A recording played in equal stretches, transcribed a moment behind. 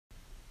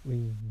We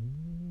need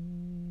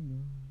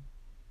more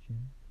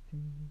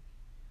justice.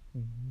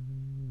 We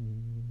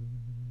need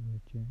more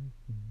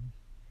justice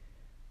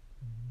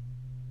for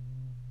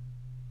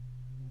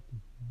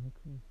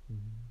democracy.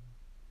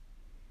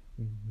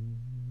 We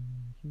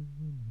need you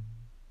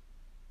now.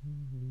 We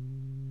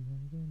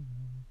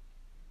organize.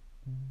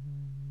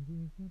 That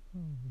is the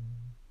power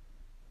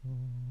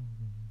for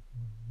reforming.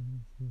 We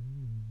need you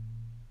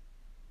now,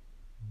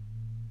 and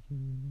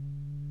we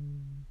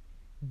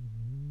are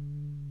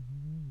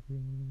a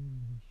great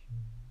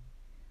nation.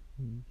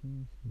 We can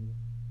solve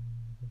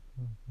the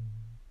problem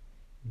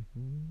if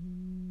we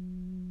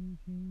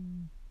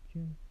can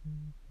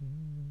justice for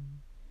all.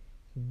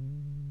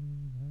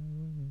 Save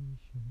our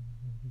nation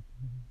every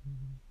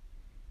time.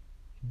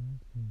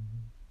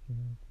 Justice,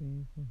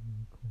 justice for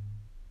equal,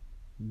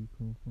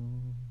 equal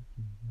for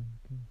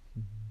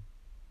democracy.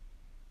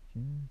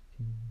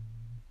 Justice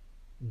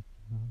is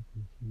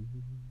democracy,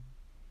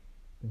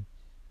 but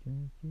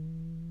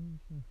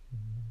justice also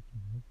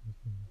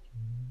democracy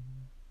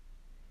too.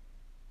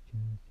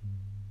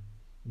 Justice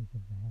is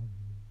a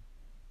value,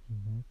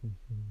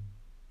 democracy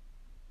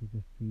is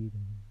a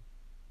freedom.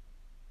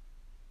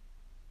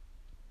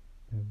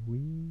 But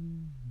we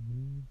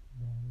need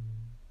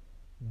value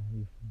for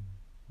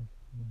of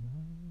our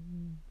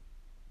lives.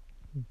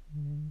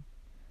 Defend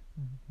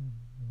of our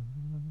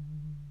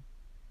lives.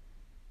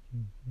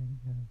 Defend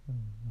of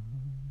our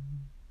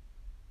lives.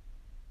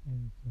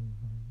 And so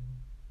on.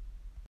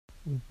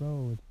 We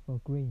vote for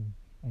green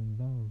and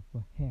vote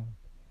for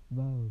health,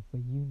 vote for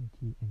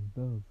unity and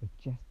vote for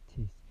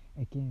justice,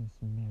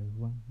 against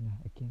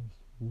marijuana, against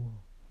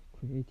war,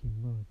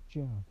 creating more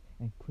jobs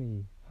and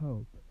create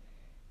hope,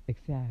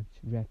 accept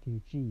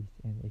refugees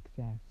and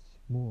accept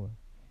more.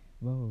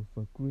 Vote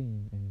for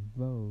green and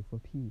vote for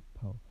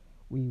people.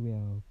 We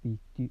will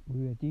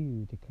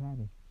do the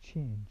climate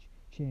change,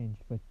 change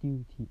for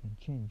duty and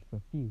change for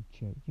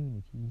future,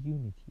 unity,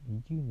 unity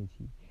and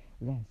unity.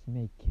 Let's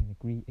make and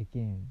agree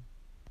again.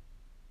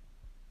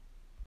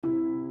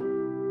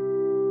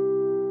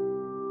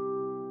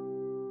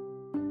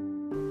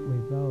 We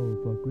vote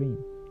for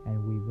green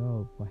and we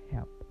vote for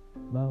help,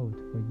 vote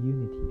for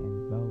unity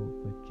and vote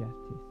for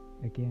justice,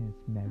 against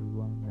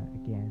marijuana,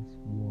 against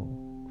war,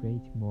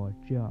 create more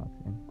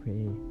jobs and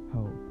create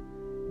hope,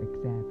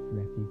 accept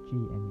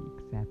refugee and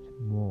accept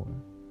more.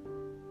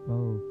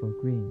 Vote for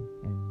green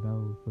and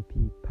vote for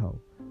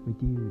people. We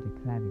do the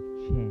climate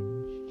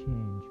change,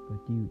 change for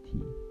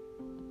duty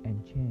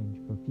and change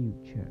for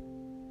future.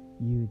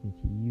 Unity,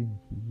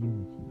 unity,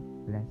 unity.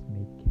 Let's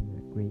make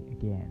Canada great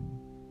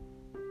again.